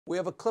We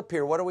have a clip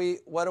here. What are we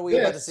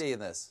about to see in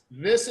this?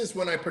 This is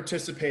when I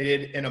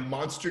participated in a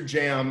Monster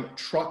Jam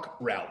truck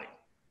rally.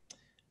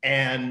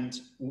 And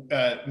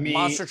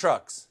Monster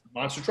trucks.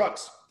 Monster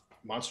trucks.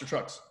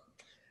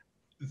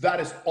 That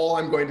is all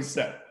I'm going to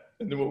say.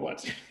 And then we'll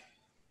watch it.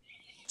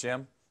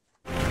 Jim?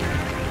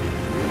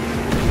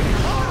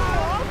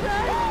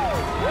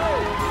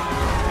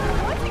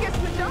 Once he gets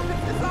to the jump,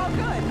 it's all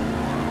good.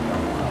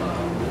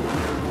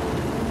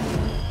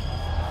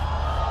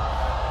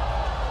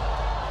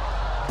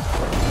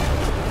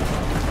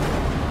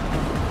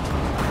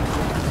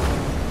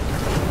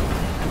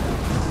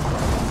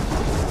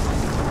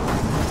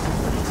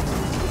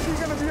 Is he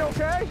gonna be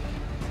okay?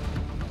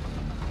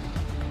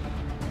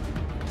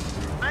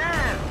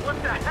 Man, what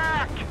the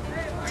heck?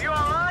 Are you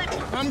all right?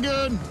 I'm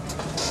good.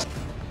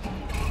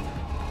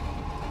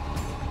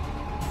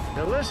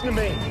 Now listen to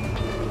me.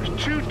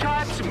 There's two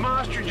types of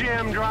Monster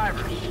Jam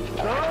drivers.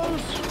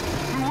 Those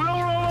who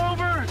will roll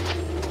over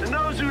and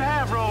those who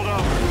have rolled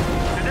over.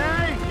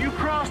 Today, you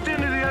crossed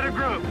into the other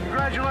group.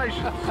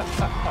 Congratulations.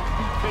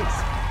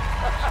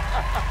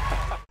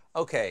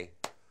 Okay.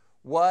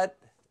 What?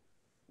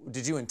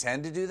 Did you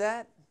intend to do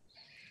that?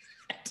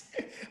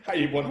 I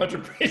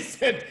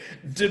 100%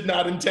 did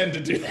not intend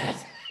to do that.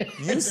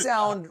 You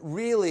sound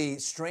really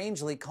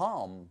strangely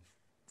calm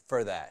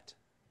for that.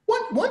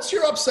 Once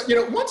you're upset,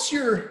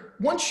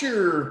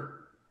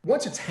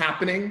 once it's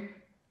happening,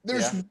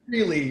 there's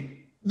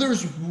really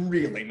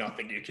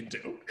nothing you can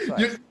do.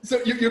 Right.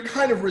 You're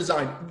kind of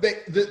resigned.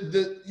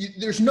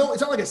 There's no,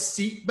 it's not like a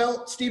seat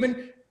belt,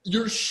 Stephen.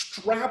 You're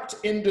strapped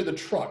into the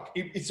truck.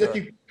 It's Sure. like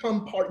you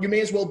become part. You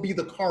may as well be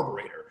the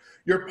carburetor.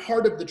 You're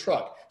part of the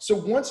truck. So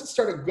once it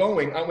started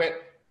going, I went,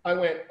 oh,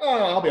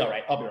 I'll be all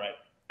right.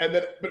 And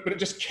then, but it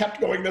just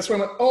kept going this way. I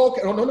went, oh,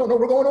 okay, no,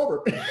 we're going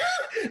over.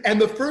 And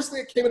the first thing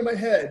that came into my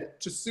head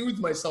to soothe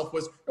myself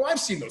was, no, I've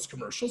seen those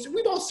commercials.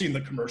 We've all seen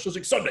the commercials,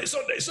 like Sunday.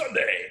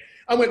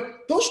 I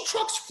went, those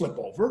trucks flip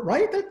over,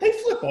 right? They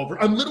flip over.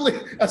 I'm literally,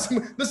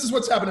 this is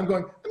what's happening. I'm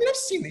going, I've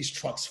seen these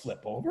trucks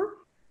flip over.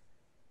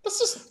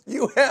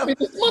 You have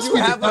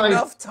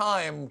enough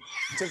time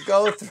to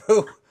go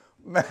through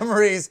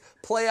memories,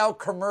 play out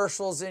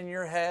commercials in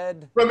your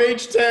head. From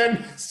age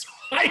 10, so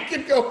I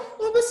could go,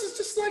 oh, this is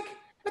just like,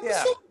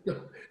 yeah.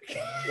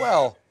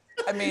 Well,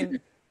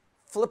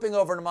 flipping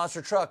over in a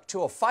monster truck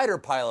to a fighter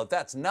pilot,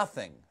 that's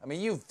nothing.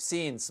 You've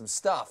seen some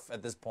stuff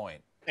at this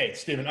point. Hey,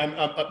 Stephen,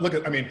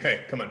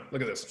 hey, come on,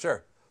 look at this.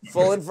 Sure.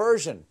 Full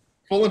inversion.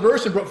 Full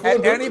inversion, bro.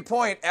 At any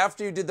point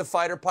after you did the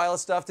fighter pilot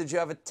stuff, did you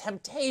have a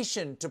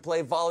temptation to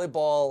play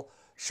volleyball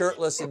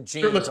shirtless in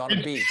jeans on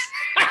a beach?